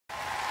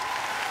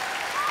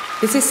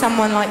This is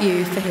Someone Like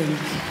You for him.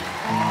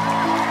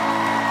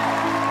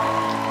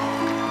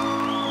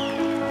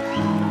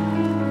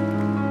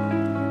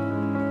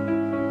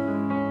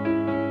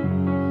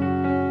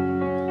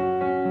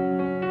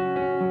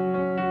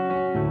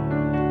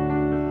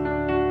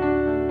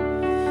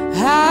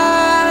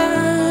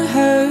 I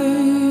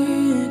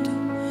heard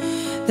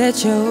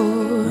that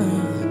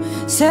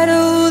you're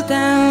settled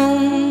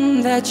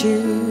down, that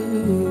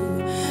you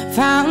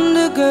found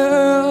a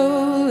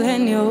girl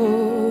and you're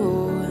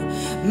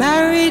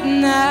married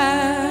now.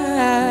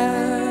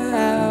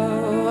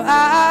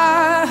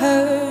 I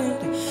heard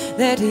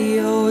that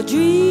your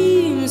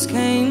dreams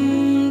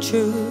came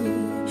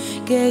true.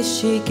 Guess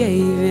she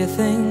gave you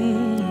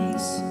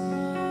things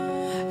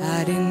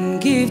I didn't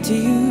give to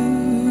you.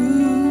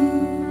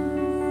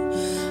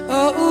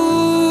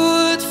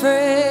 Old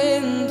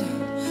friend,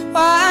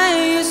 why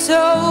are you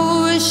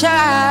so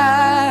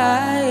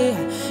shy?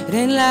 It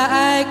ain't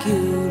like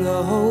you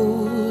to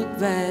hold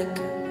back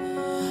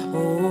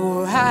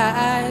or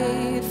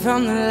hide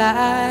from the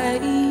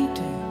light.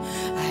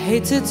 I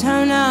hate to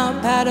turn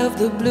up out of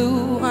the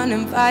blue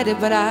uninvited,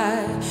 but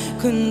I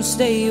couldn't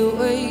stay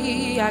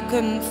away, I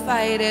couldn't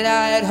fight it.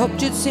 I had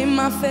hoped you'd see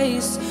my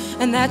face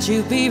and that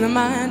you'd be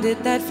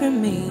reminded that for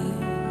me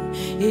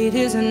it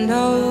isn't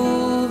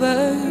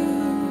over.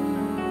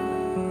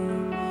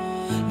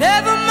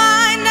 Never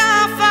mind,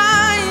 I'll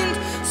find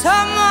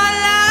someone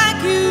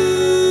like you.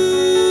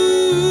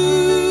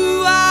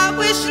 I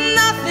wish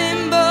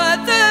nothing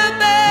but the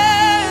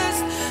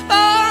best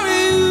for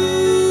you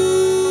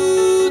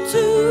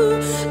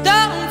too.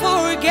 Don't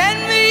forget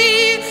me,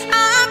 I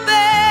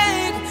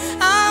beg.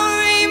 I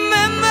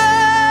remember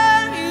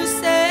you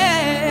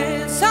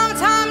said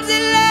sometimes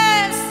it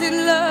lasts in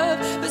love,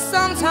 but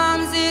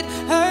sometimes it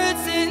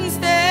hurts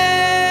instead.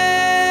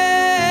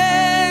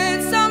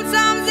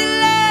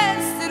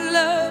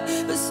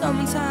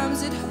 Sometimes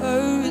it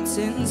hurts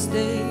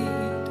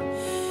instead,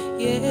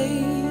 yeah.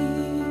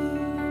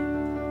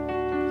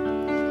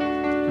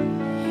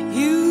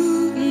 You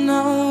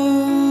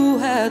know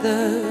how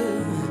the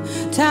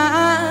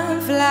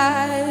time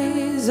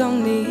flies.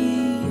 Only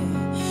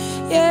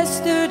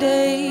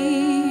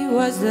yesterday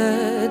was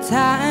the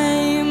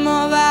time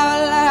of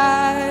our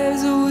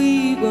lives.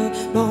 We were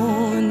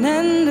born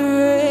and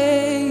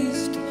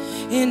raised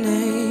in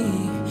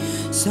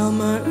a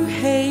summer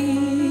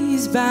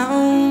haze,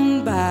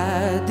 bound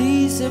by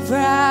the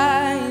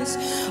surprise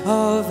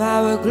of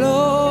our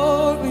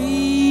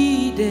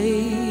glory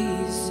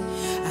days.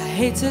 I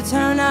hate to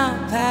turn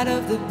up out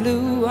of the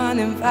blue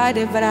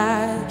uninvited, but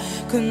I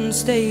couldn't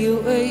stay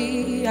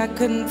away, I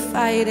couldn't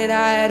fight it.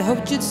 I had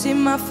hoped you'd see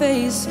my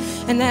face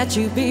and that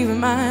you'd be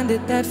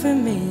reminded that for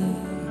me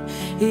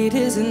it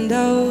isn't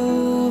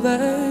over.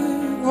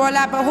 Roy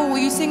Lapper Hall, will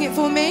you sing it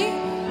for me?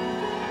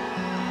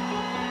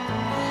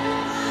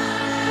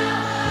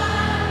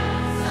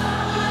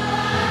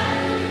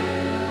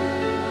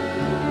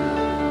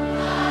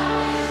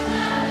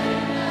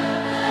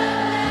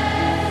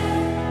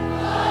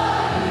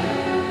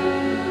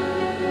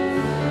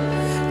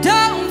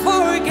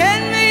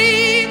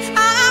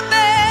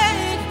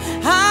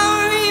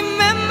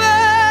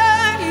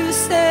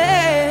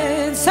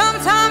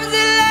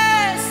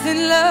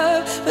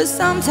 But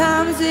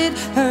sometimes it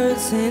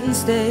hurts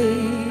instead,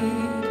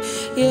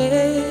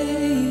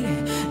 yeah.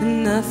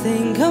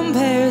 Nothing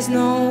compares,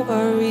 no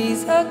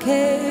worries or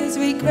cares,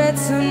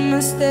 regrets and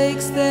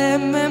mistakes, their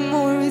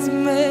memories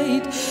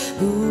made.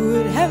 Who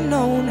would have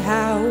known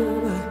how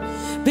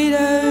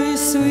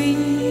bittersweet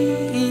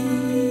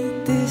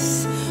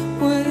this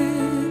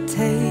would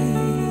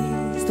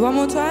taste? One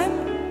more time.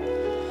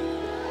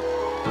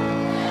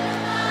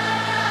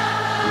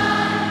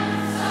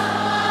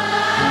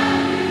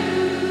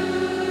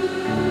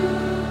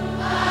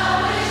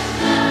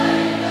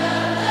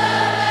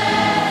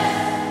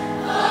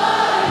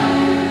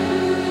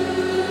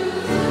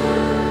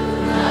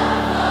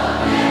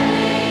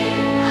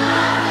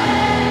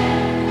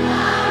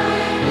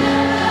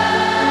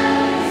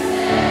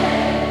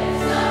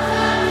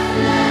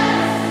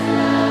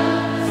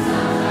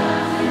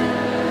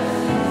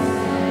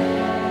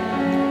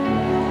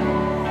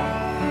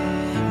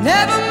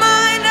 Never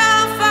mind,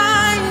 I'll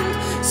find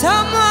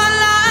someone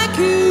like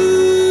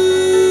you.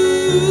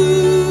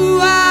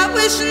 I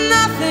wish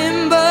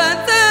nothing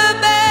but the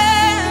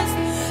best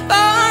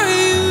for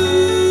you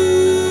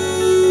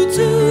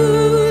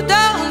too.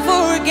 Don't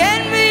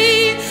forget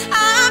me, I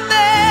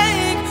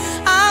beg.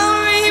 I'll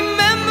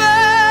remember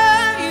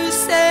you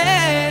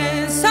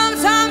said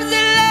sometimes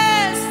it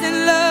lasts in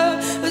love,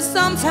 but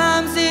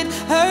sometimes it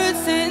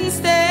hurts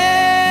instead.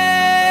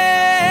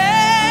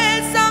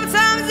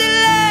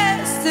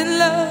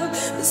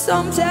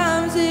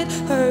 Sometimes it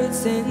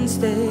hurts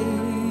instead,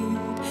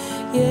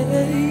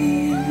 yeah,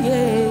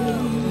 yeah.